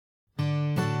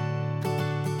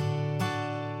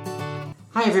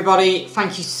Hi everybody,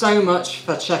 thank you so much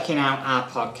for checking out our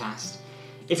podcast.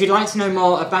 If you'd like to know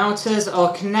more about us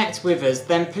or connect with us,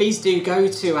 then please do go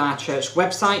to our church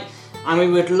website and we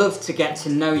would love to get to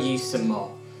know you some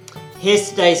more. Here's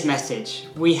today's message.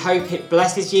 We hope it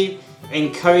blesses you,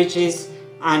 encourages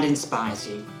and inspires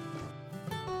you.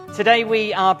 Today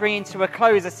we are bringing to a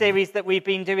close a series that we've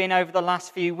been doing over the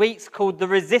last few weeks called The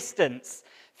Resistance.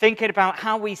 Thinking about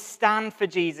how we stand for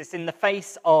Jesus in the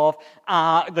face of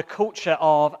the culture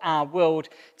of our world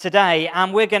today.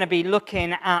 And we're going to be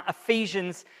looking at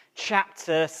Ephesians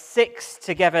chapter 6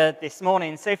 together this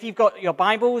morning. So if you've got your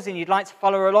Bibles and you'd like to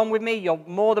follow along with me, you're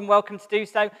more than welcome to do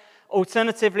so.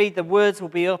 Alternatively, the words will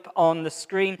be up on the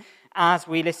screen as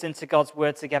we listen to God's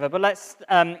word together. But let's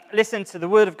listen to the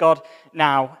word of God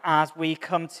now as we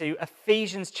come to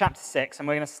Ephesians chapter 6. And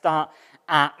we're going to start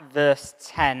at verse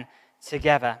 10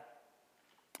 together.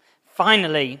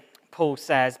 Finally, Paul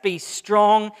says, be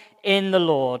strong in the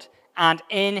Lord and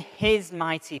in his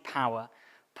mighty power.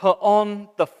 Put on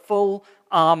the full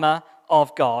armor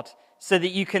of God so that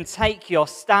you can take your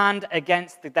stand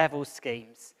against the devil's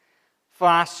schemes. For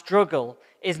our struggle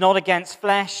is not against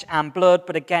flesh and blood,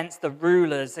 but against the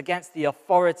rulers, against the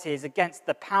authorities, against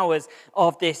the powers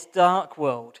of this dark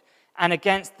world, and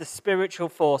against the spiritual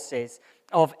forces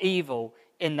of evil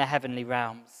in the heavenly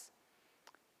realms.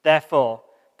 Therefore,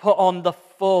 put on the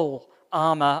full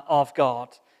armor of God,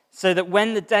 so that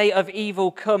when the day of evil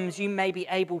comes, you may be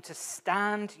able to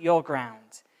stand your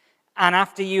ground. And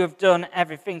after you have done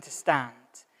everything to stand,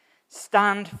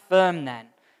 stand firm then,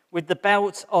 with the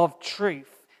belt of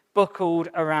truth buckled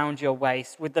around your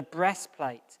waist, with the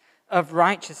breastplate of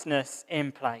righteousness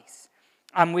in place,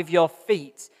 and with your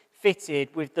feet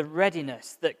fitted with the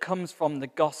readiness that comes from the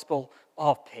gospel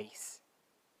of peace.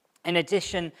 In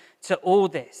addition to all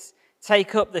this,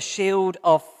 take up the shield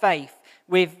of faith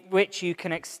with which you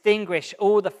can extinguish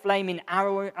all the flaming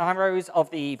arrows of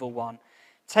the evil one.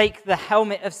 Take the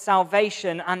helmet of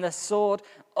salvation and the sword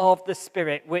of the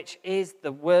Spirit, which is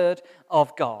the word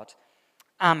of God,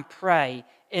 and pray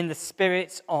in the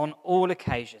Spirit on all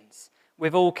occasions,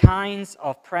 with all kinds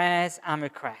of prayers and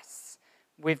requests.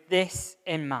 With this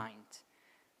in mind,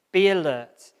 be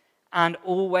alert and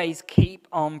always keep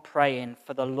on praying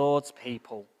for the Lord's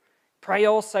people. Pray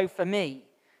also for me,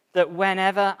 that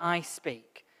whenever I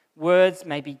speak, words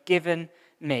may be given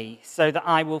me, so that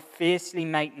I will fiercely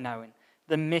make known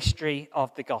the mystery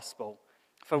of the gospel,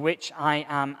 for which I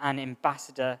am an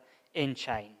ambassador in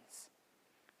chains.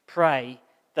 Pray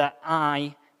that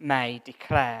I may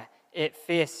declare it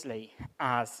fiercely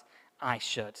as I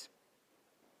should.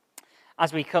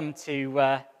 As we come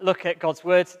to look at God's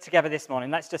word together this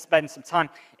morning, let's just spend some time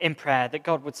in prayer that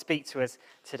God would speak to us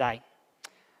today.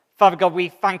 Father God, we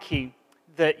thank you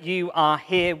that you are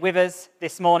here with us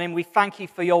this morning. We thank you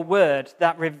for your word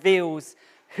that reveals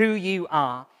who you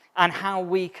are and how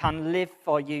we can live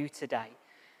for you today.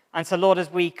 And so, Lord,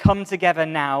 as we come together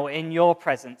now in your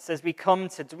presence, as we come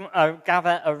to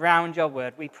gather around your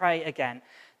word, we pray again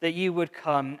that you would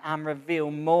come and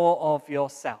reveal more of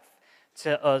yourself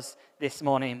to us this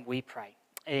morning, we pray.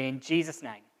 In Jesus'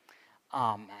 name,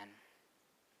 amen.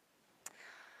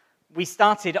 We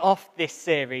started off this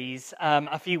series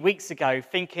a few weeks ago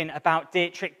thinking about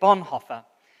Dietrich Bonhoeffer.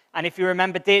 And if you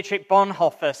remember, Dietrich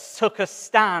Bonhoeffer took a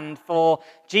stand for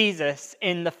Jesus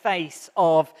in the face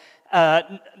of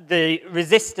the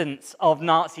resistance of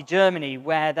Nazi Germany,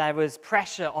 where there was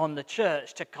pressure on the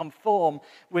church to conform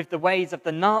with the ways of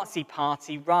the Nazi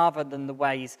party rather than the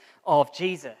ways of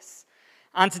Jesus.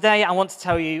 And today I want to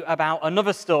tell you about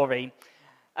another story,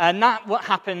 and that what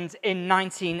happened in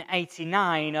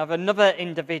 1989 of another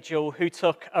individual who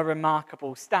took a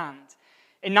remarkable stand.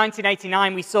 In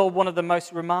 1989, we saw one of the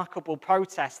most remarkable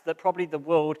protests that probably the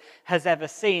world has ever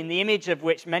seen, the image of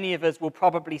which many of us will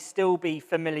probably still be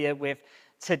familiar with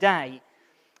today.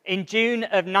 In June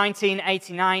of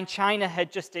 1989, China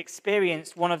had just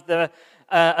experienced one of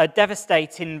a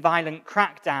devastating violent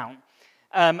crackdown.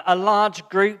 A large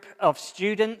group of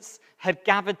students had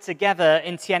gathered together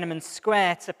in Tiananmen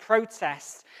Square to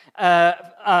protest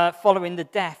following the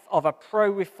death of a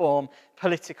pro-reform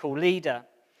political leader.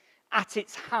 At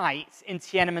its height in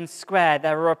Tiananmen Square,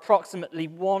 there were approximately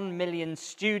 1 million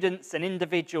students and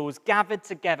individuals gathered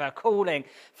together calling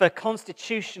for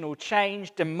constitutional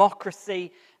change,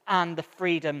 democracy, and the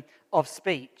freedom of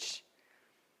speech.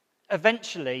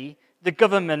 Eventually, the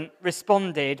government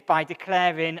responded by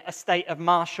declaring a state of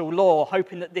martial law,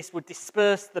 hoping that this would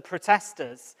disperse the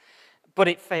protesters, but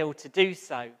it failed to do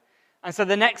so. And so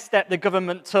the next step the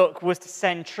government took was to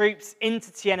send troops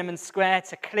into Tiananmen Square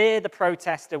to clear the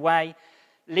protest away,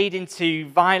 leading to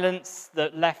violence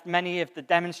that left many of the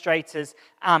demonstrators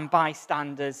and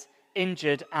bystanders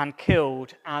injured and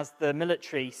killed as the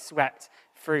military swept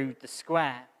through the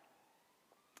square.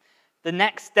 The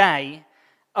next day,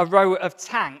 a row of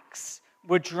tanks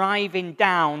were driving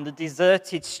down the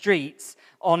deserted streets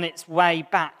on its way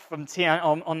back from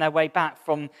on their way back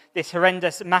from this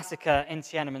horrendous massacre in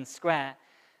Tiananmen Square.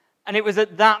 And it was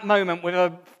at that moment, with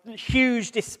a huge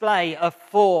display of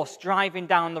force driving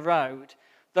down the road,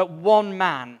 that one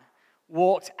man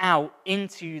walked out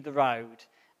into the road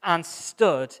and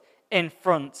stood in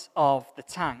front of the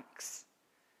tanks.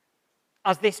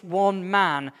 As this one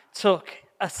man took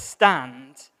a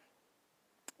stand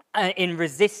in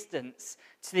resistance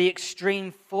to the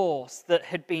extreme force that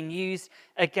had been used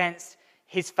against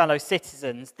his fellow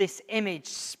citizens, this image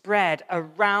spread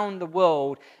around the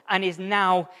world and is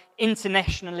now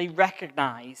internationally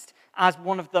recognized as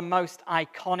one of the most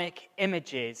iconic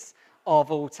images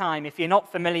of all time. If you're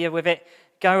not familiar with it,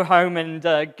 go home and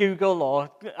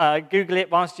Google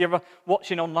it whilst you're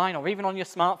watching online, or even on your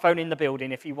smartphone in the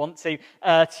building if you want to,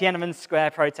 Tiananmen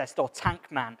Square protest or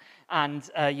Tank Man, and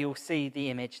you'll see the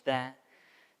image there.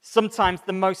 Sometimes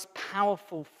the most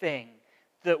powerful thing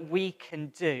that we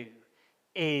can do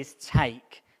is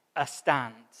take a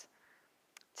stand.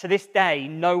 To this day,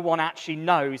 no one actually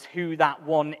knows who that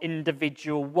one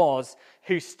individual was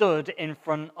who stood in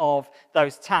front of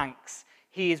those tanks.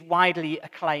 He is widely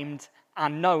acclaimed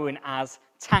and known as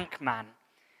Tank Man.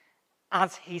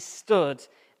 As he stood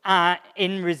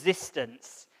in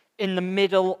resistance in the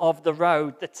middle of the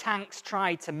road, the tanks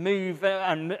tried to move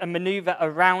and maneuver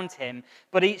around him,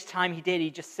 but each time he did,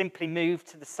 he just simply moved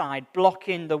to the side,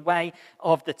 blocking the way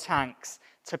of the tanks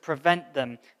to prevent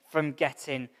them from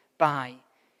getting by.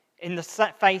 In the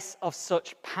face of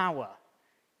such power,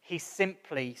 he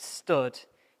simply stood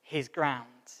his ground.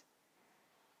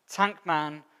 Tank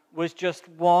Man was just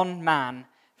one man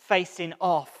facing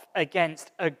off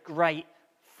against a great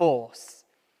force.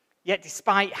 Yet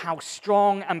despite how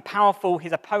strong and powerful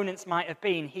his opponents might have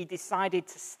been, he decided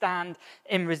to stand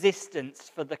in resistance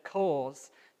for the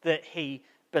cause that he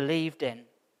believed in.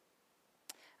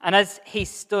 And as he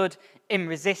stood in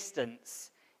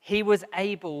resistance, he was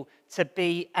able to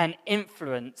be an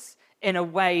influence in a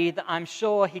way that I'm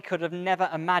sure he could have never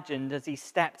imagined as he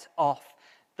stepped off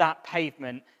that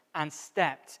pavement and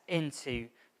stepped into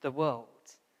the world,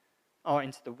 or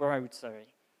into the road, sorry.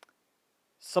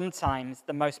 Sometimes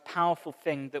the most powerful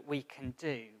thing that we can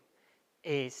do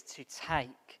is to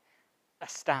take a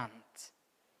stand.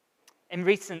 In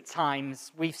recent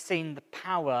times, we've seen the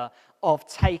power of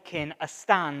taking a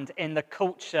stand in the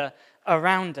culture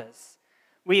around us.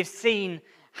 We have seen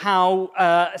how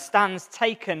stands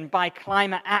taken by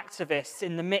climate activists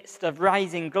in the midst of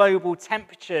rising global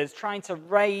temperatures, trying to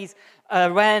raise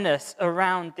awareness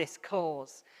around this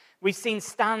cause. We've seen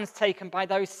stands taken by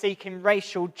those seeking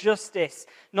racial justice,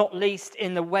 not least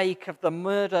in the wake of the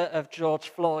murder of George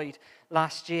Floyd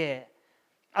last year.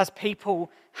 As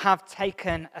people have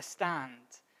taken a stand,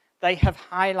 they have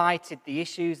highlighted the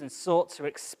issues and sought to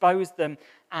expose them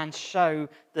and show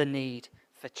the need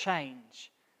for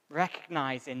change,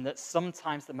 recognizing that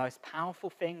sometimes the most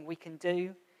powerful thing we can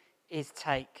do is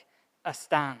take a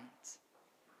stand.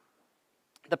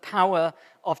 The power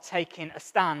of taking a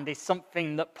stand is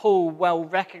something that Paul well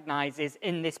recognizes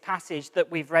in this passage that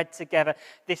we've read together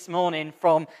this morning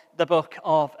from the book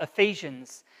of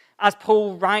Ephesians. As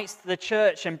Paul writes to the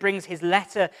church and brings his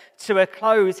letter to a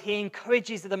close, he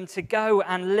encourages them to go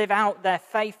and live out their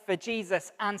faith for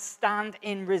Jesus and stand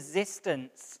in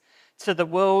resistance to the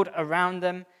world around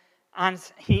them. And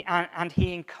he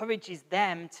encourages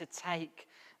them to take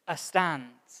a stand.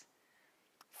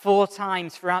 4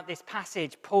 times throughout this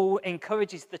passage, Paul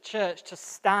encourages the church to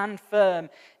stand firm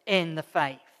in the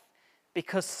faith,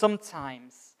 because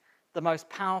sometimes the most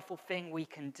powerful thing we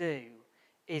can do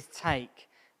is take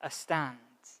a stand.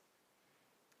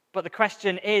 But the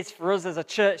question is, for us as a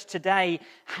church today,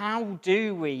 how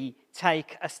do we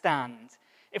take a stand?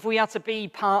 If we are to be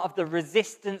part of the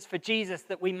resistance for Jesus,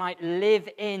 that we might live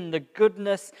in the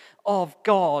goodness of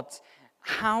God,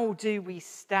 how do we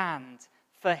stand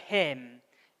for him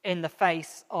in the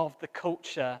face of the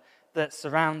culture that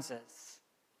surrounds us?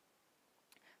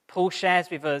 Paul shares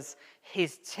with us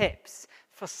his tips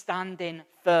for standing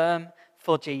firm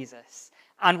for Jesus.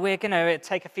 And we're going to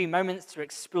take a few moments to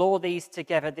explore these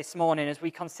together this morning as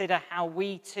we consider how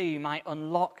we too might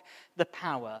unlock the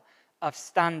power of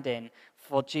standing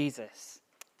for Jesus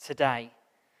today.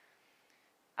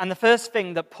 And the first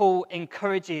thing that Paul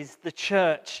encourages the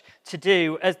church to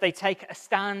do as they take a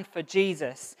stand for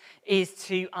Jesus is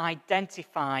to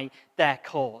identify their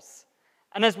cause.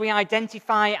 And as we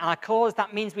identify our cause,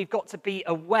 that means we've got to be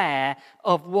aware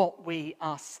of what we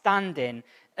are standing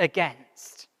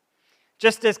against.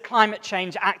 Just as climate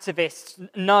change activists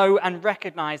know and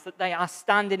recognize that they are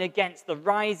standing against the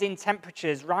rising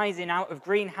temperatures rising out of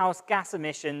greenhouse gas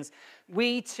emissions,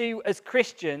 we too as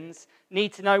Christians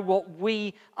need to know what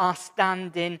we are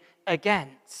standing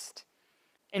against.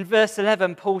 In verse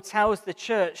 11, Paul tells the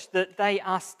church that they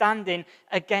are standing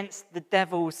against the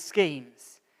devil's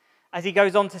schemes. As he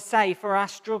goes on to say, for our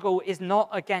struggle is not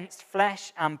against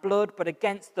flesh and blood, but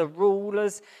against the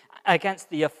rulers, against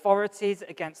the authorities,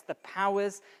 against the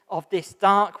powers of this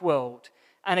dark world,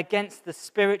 and against the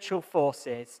spiritual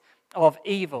forces of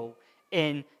evil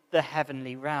in the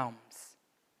heavenly realms.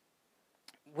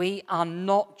 We are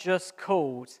not just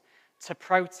called to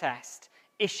protest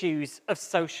issues of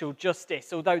social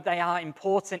justice, although they are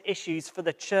important issues for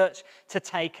the church to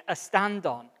take a stand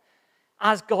on.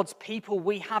 As God's people,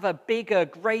 we have a bigger,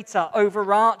 greater,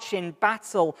 overarching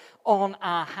battle on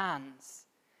our hands.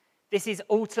 This is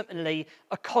ultimately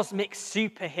a cosmic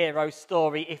superhero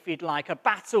story, if you'd like, a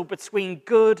battle between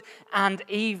good and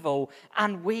evil,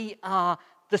 and we are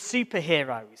the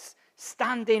superheroes,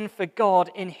 standing for God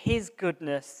in his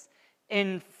goodness,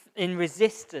 in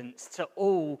resistance to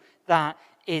all that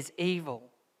is evil.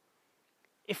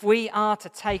 If we are to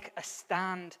take a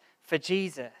stand for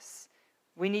Jesus,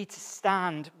 we need to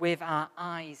stand with our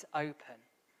eyes open.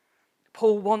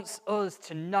 Paul wants us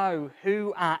to know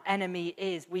who our enemy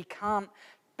is. We can't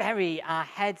bury our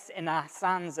heads in our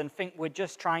sands and think we're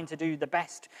just trying to do the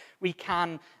best we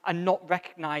can and not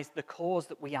recognize the cause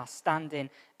that we are standing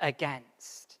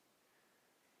against.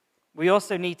 We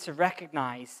also need to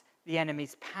recognize the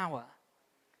enemy's power.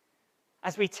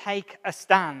 As we take a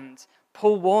stand,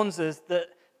 Paul warns us that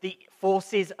the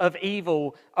forces of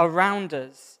evil around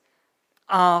us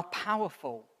are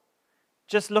powerful.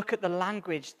 Just look at the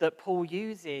language that Paul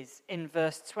uses in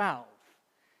verse 12.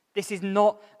 This is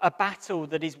not a battle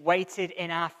that is weighted in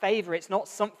our favor. It's not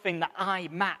something that I,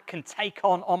 Matt, can take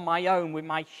on my own with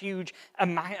my huge,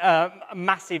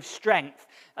 massive strength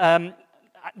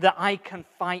that I can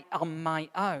fight on my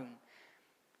own.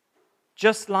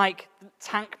 Just like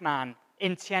Tank Man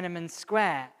in Tiananmen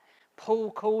Square, Paul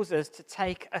calls us to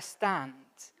take a stand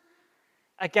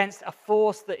against a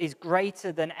force that is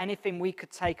greater than anything we could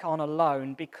take on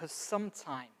alone, because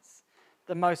sometimes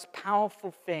the most powerful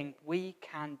thing we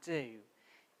can do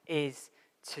is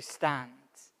to stand.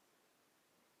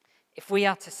 If we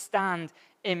are to stand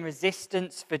in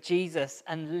resistance for Jesus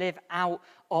and live out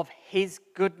of his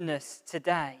goodness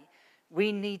today,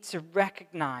 we need to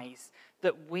recognize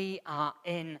that we are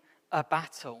in a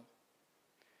battle.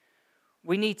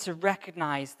 We need to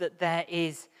recognize that there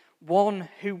is one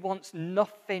who wants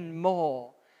nothing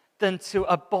more than to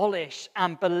abolish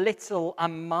and belittle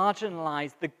and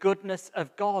marginalize the goodness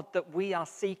of God that we are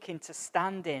seeking to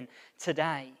stand in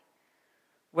today.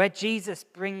 Where Jesus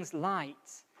brings light,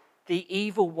 the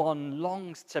evil one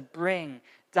longs to bring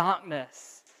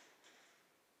darkness.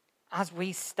 As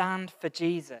we stand for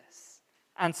Jesus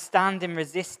and stand in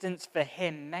resistance for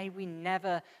him, may we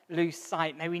never lose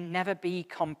sight, may we never be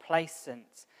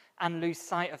complacent and lose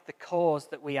sight of the cause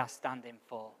that we are standing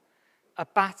for. A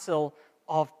battle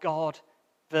of God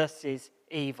versus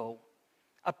evil.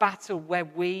 A battle where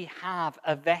we have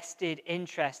a vested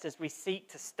interest as we seek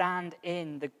to stand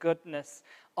in the goodness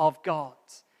of God.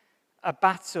 A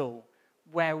battle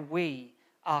where we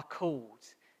are called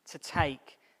to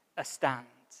take a stand.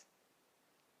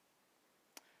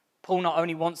 Paul not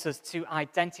only wants us to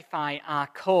identify our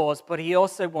cause, but he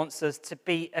also wants us to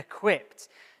be equipped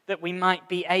that we might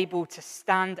be able to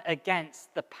stand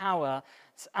against the power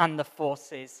and the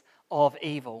forces of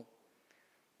evil.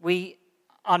 We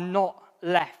are not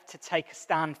left to take a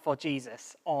stand for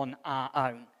Jesus on our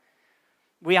own.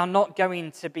 We are not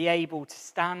going to be able to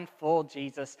stand for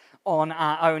Jesus on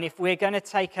our own. If we're going to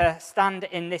take a stand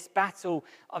in this battle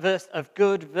of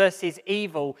good versus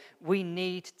evil, we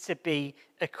need to be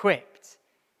equipped.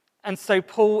 And so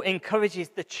Paul encourages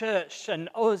the church and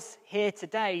us here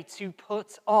today to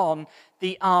put on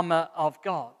the armor of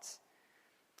God.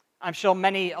 I'm sure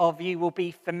many of you will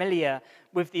be familiar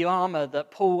with the armor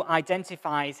that Paul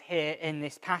identifies here in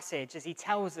this passage as he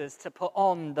tells us to put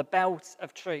on the belt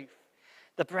of truth,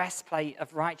 the breastplate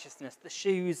of righteousness, the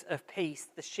shoes of peace,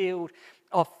 the shield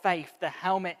of faith, the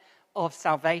helmet of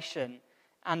salvation,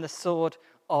 and the sword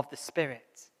of the Spirit.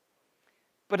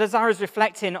 But as I was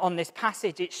reflecting on this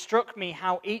passage, it struck me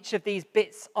how each of these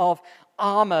bits of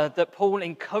armor that Paul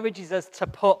encourages us to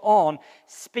put on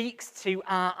speaks to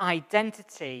our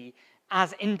identity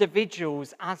as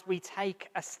individuals as we take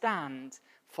a stand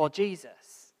for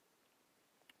Jesus.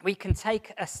 when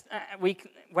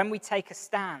we take a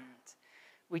stand,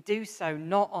 we do so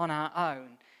not on our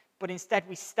own, but instead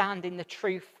we stand in the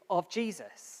truth of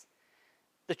Jesus.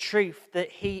 The truth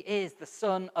that he is the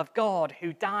Son of God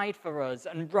who died for us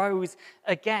and rose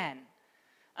again.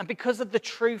 And because of the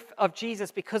truth of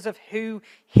Jesus, because of who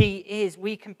he is,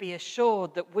 we can be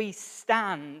assured that we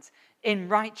stand in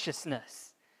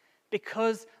righteousness.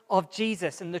 Because of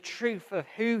Jesus and the truth of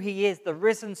who he is, the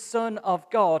risen Son of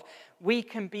God, we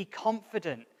can be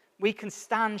confident. We can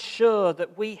stand sure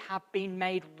that we have been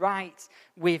made right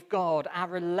with God. Our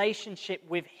relationship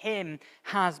with him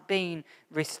has been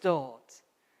restored.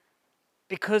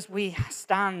 Because we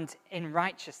stand in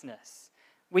righteousness,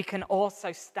 we can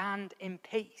also stand in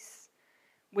peace.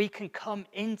 We can come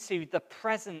into the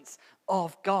presence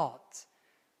of God.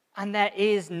 And there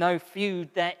is no feud,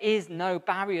 there is no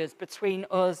barriers between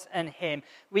us and him.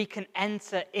 We can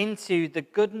enter into the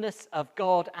goodness of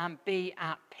God and be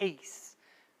at peace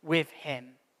with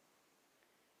him.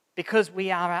 Because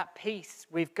we are at peace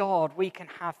with God, we can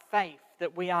have faith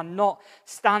that we are not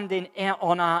standing in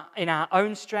our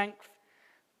own strength,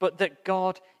 but that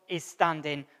God is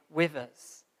standing with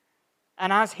us.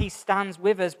 And as he stands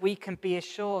with us, we can be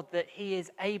assured that he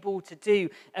is able to do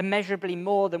immeasurably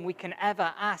more than we can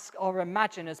ever ask or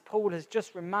imagine, as Paul has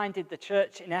just reminded the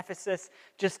church in Ephesus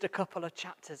just a couple of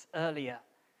chapters earlier.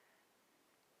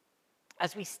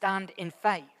 As we stand in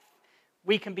faith,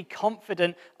 we can be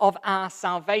confident of our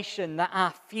salvation, that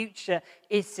our future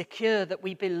is secure, that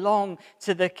we belong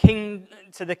to the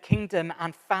kingdom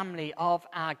and family of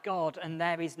our God, and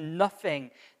there is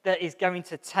nothing that is going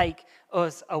to take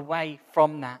us away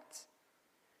from that.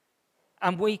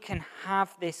 And we can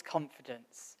have this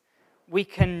confidence. We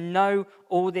can know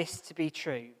all this to be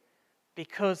true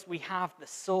because we have the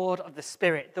sword of the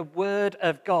Spirit, the Word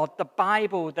of God, the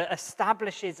Bible that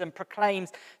establishes and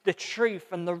proclaims the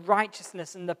truth and the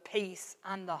righteousness and the peace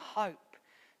and the hope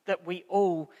that we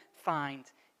all find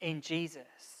in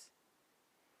Jesus.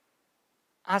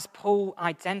 As Paul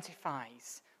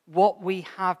identifies what we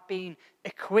have been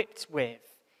equipped with,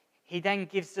 he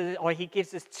gives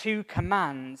us two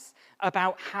commands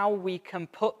about how we can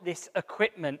put this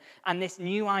equipment and this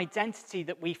new identity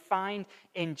that we find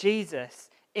in Jesus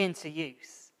into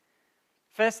use.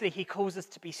 Firstly, he calls us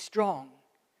to be strong.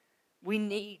 We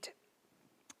need,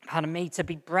 to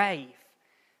be brave.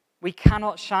 We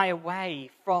cannot shy away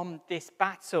from this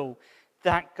battle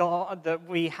that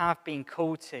we have been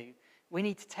called to. We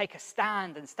need to take a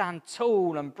stand and stand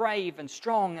tall and brave and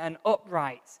strong and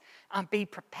upright and be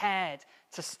prepared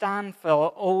to stand for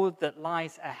all that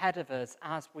lies ahead of us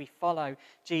as we follow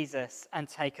Jesus and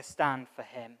take a stand for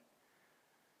him.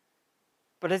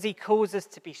 But as he calls us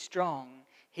to be strong,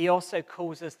 he also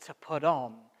calls us to put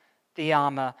on the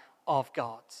armor of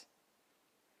God.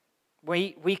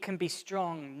 We can be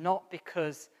strong not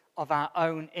because of our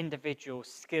own individual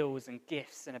skills and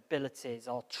gifts and abilities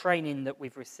or training that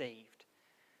we've received.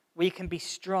 We can be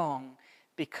strong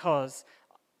because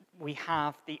we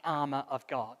have the armor of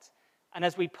God. And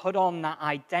as we put on that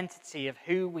identity of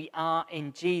who we are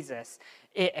in Jesus,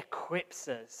 it equips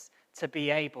us to be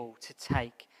able to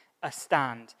take a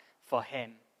stand for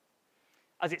him.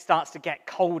 As it starts to get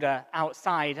colder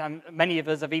outside, and many of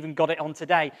us have even got it on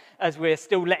today as we're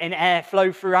still letting air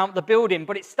flow throughout the building,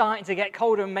 but it's starting to get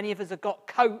colder and many of us have got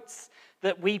coats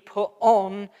that we put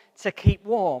on to keep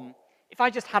warm. If I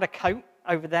just had a coat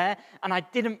over there and I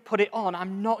didn't put it on,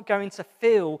 I'm not going to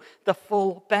feel the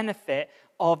full benefit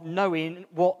of knowing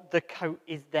what the coat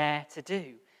is there to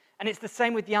do. And it's the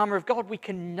same with the armor of God. We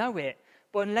can know it,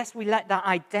 but unless we let that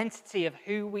identity of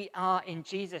who we are in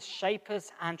Jesus shape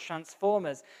us and transform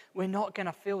us, we're not going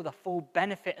to feel the full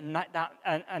benefit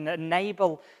and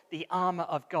enable the armor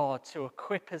of God to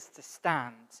equip us to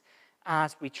stand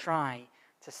as we try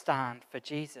to stand for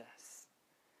Jesus.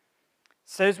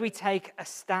 So as we take a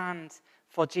stand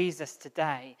for Jesus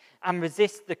today and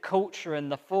resist the culture and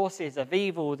the forces of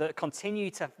evil that continue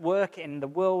to work in the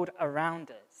world around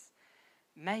us,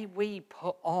 may we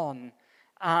put on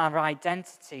our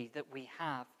identity that we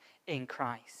have in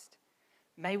Christ.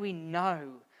 May we know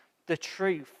the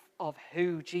truth of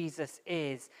who Jesus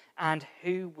is and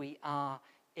who we are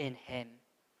in him.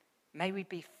 May we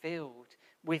be filled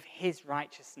with his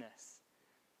righteousness,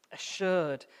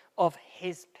 assured of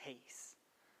his peace,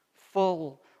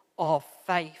 full of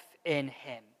faith in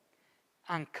him,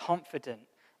 and confident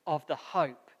of the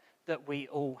hope that we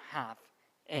all have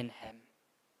in him.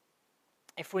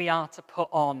 If we are to put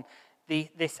on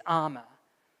this armor,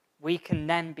 we can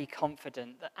then be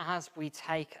confident that as we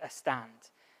take a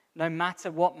stand, No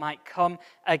matter what might come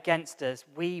against us,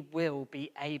 we will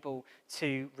be able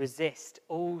to resist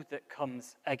all that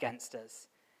comes against us.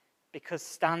 Because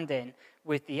standing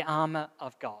with the armor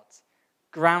of God,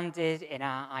 grounded in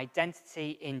our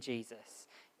identity in Jesus,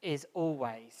 is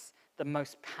always the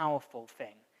most powerful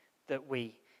thing that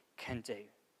we can do.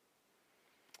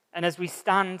 And as we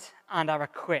stand and are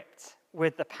equipped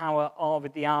with the power or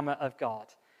with the armor of God,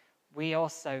 we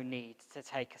also need to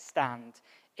take a stand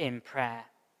in prayer.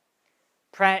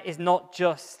 Prayer is not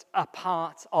just a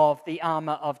part of the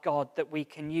armor of God that we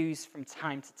can use from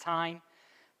time to time,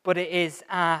 but it is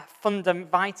a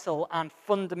vital and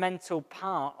fundamental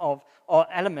part of or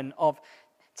element of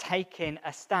taking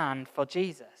a stand for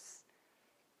Jesus.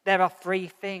 There are 3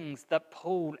 things that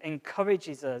Paul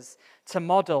encourages us to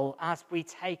model as we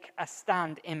take a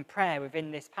stand in prayer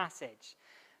within this passage.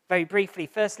 Very briefly,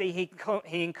 firstly,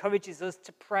 he encourages us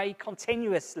to pray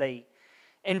continuously.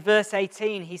 In verse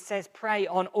 18, he says, pray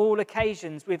on all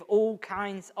occasions with all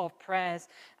kinds of prayers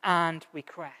and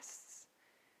requests.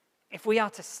 If we are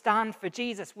to stand for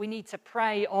Jesus, we need to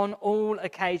pray on all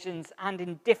occasions and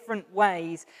in different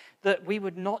ways, that we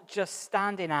would not just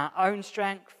stand in our own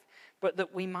strength, but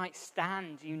that we might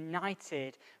stand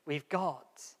united with God.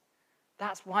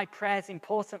 That's why prayer is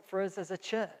important for us as a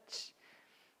church.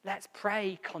 Let's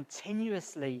pray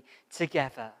continuously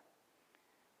together.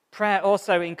 Prayer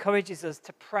also encourages us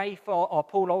to pray for, or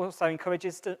Paul also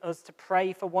encourages us to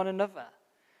pray for one another.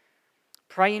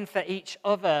 Praying for each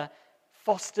other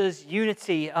fosters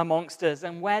unity amongst us,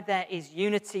 and where there is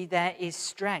unity, there is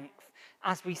strength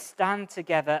as we stand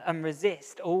together and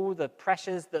resist all the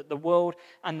pressures that the world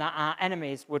and that our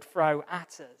enemies would throw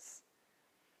at us.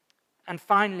 And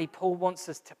finally, Paul wants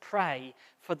us to pray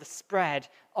for the spread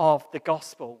of the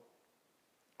gospel.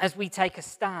 As we take a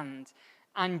stand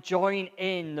and join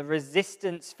in the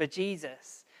resistance for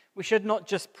Jesus, we should not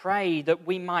just pray that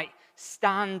we might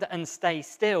stand and stay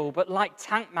still, but like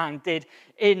Tank Man did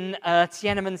in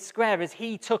Tiananmen Square, as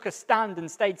he took a stand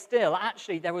and stayed still,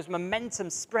 actually there was momentum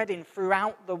spreading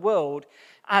throughout the world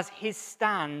as his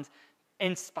stand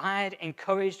inspired,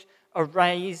 encouraged,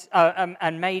 raised,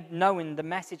 and made known the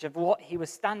message of what he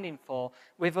was standing for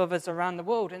with others around the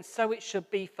world. And so it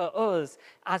should be for us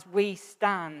as we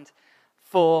stand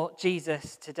for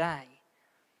Jesus today.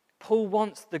 Paul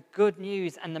wants the good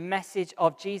news and the message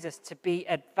of Jesus to be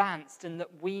advanced, and that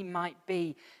we might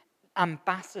be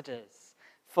ambassadors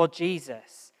for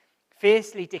Jesus,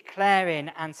 fiercely declaring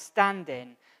and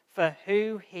standing for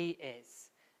who he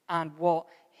is and what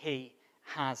he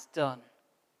has done.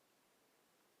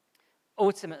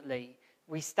 Ultimately,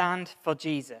 we stand for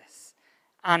Jesus,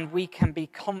 and we can be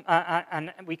confident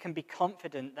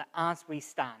that as we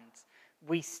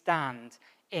stand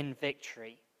in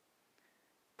victory.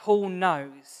 Paul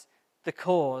knows the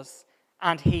cause,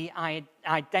 and he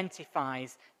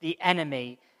identifies the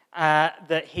enemy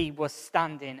that he was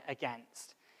standing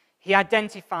against. He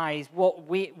identifies what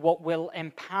will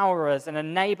empower us and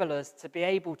enable us to be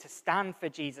able to stand for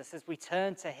Jesus as we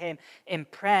turn to him in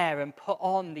prayer and put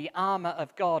on the armor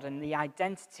of God and the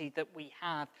identity that we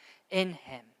have in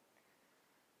him.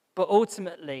 But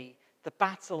ultimately, the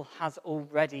battle has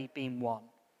already been won.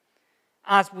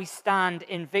 As we stand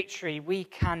in victory, we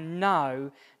can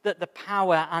know that the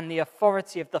power and the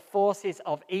authority of the forces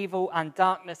of evil and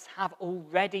darkness have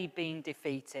already been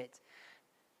defeated.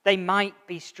 They might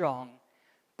be strong,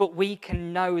 but we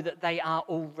can know that they are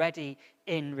already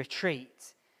in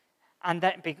retreat. And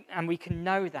we can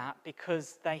know that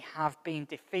because they have been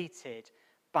defeated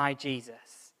by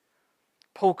Jesus.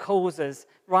 Paul calls us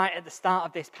right at the start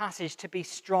of this passage to be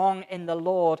strong in the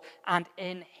Lord and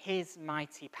in his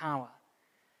mighty power.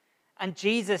 And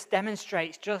Jesus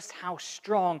demonstrates just how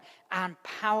strong and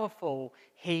powerful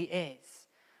he is.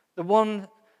 The one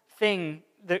thing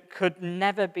that could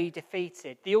never be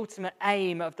defeated, the ultimate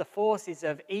aim of the forces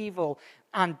of evil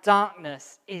and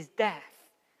darkness, is death.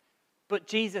 But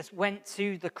Jesus went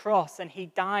to the cross and he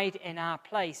died in our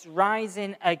place,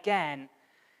 rising again,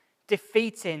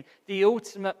 defeating the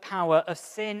ultimate power of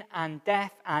sin and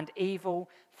death and evil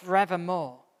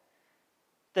forevermore,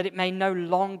 that it may no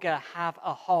longer have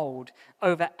a hold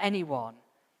over anyone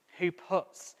who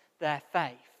puts their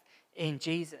faith in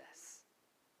Jesus.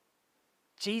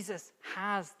 Jesus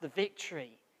has the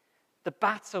victory. The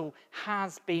battle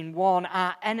has been won.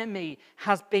 Our enemy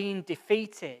has been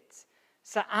defeated.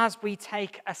 So as we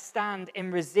take a stand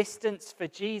in resistance for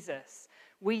Jesus,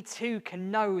 we too can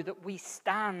know that we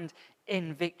stand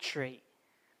in victory.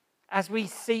 As we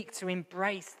seek to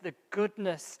embrace the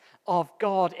goodness of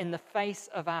God in the face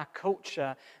of our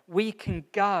culture, we can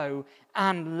go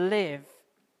and live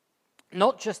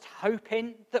not just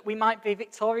hoping that we might be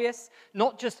victorious,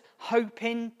 not just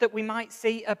hoping that we might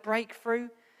see a breakthrough,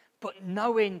 but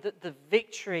knowing that the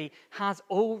victory has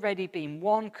already been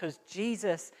won because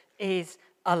Jesus is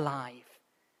alive.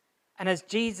 And as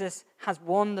Jesus has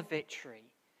won the victory,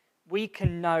 we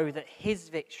can know that his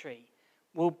victory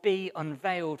will be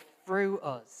unveiled through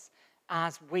us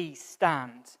as we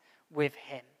stand with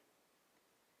him.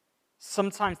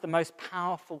 Sometimes the most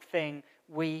powerful thing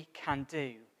we can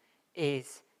do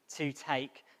is to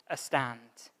take a stand.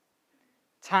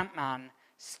 Tankman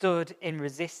stood in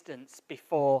resistance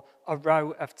before a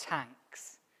row of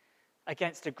tanks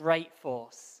against a great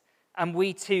force, and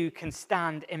we too can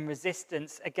stand in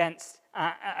resistance against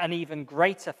an even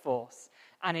greater force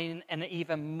and in an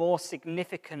even more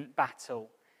significant battle,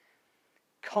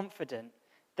 confident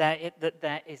that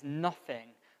there is nothing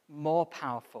more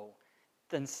powerful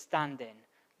than standing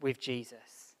with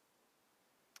Jesus.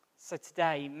 So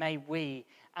today, may we,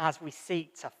 as we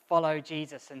seek to follow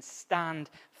Jesus and stand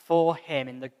for him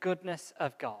in the goodness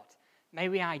of God, may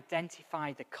we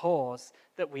identify the cause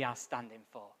that we are standing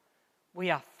for.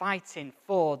 We are fighting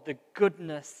for the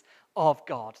goodness of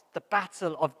God, the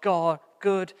battle of God,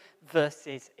 good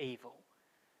versus evil.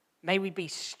 May we be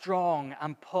strong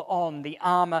and put on the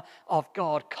armor of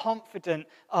God, confident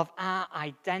of our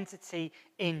identity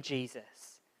in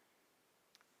Jesus.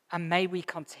 And may we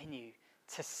continue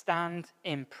to stand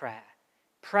in prayer,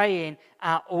 praying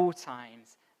at all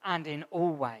times and in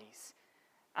all ways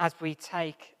as we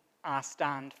take our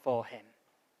stand for him.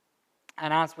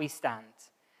 And as we stand,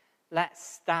 let's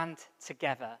stand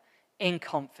together in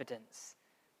confidence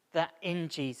that in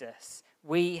Jesus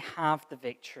we have the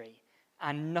victory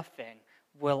and nothing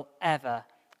will ever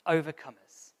overcome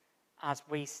us as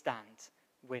we stand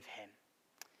with him.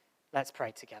 Let's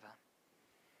pray together.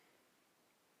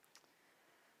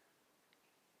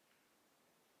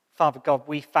 Father God,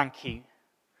 we thank you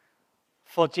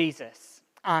for Jesus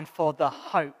and for the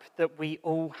hope that we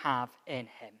all have in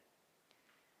him.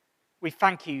 We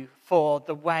thank you for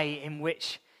the way in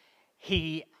which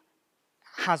he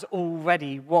has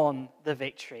already won the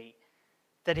victory,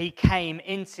 that he came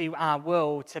into our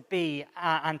world to be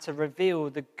and to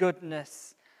reveal the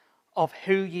goodness of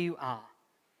who you are,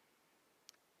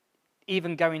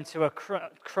 even going to a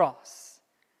cross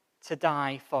to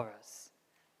die for us.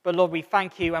 But Lord, we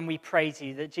thank you and we praise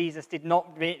you that Jesus did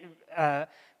not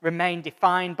remain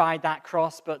defined by that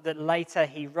cross, but that later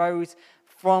he rose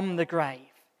from the grave,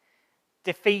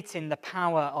 defeating the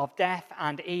power of death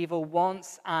and evil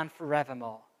once and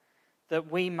forevermore,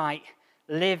 that we might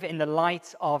live in the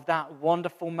light of that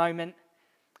wonderful moment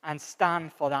and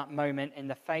stand for that moment in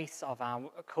the face of our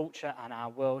culture and our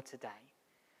world today.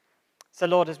 So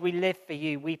Lord, as we live for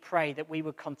you, we pray that we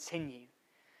would continue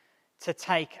to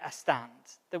take a stand,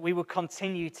 that we would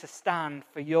continue to stand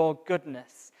for your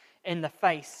goodness in the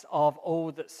face of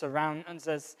all that surrounds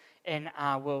us in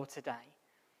our world today.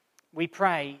 We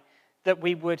pray that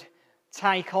we would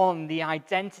take on the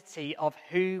identity of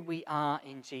who we are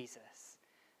in Jesus.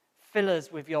 Fill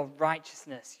us with your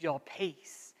righteousness, your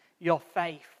peace, your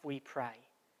faith, we pray.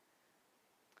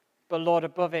 But Lord,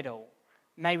 above it all,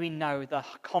 may we know the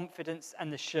confidence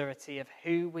and the surety of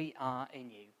who we are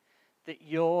in you, that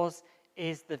yours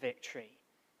is the victory.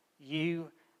 You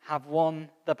have won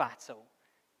the battle,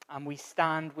 and we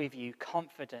stand with you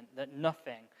confident that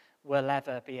nothing will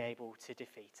ever be able to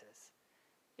defeat us.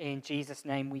 In Jesus'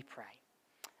 name we pray.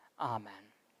 Amen.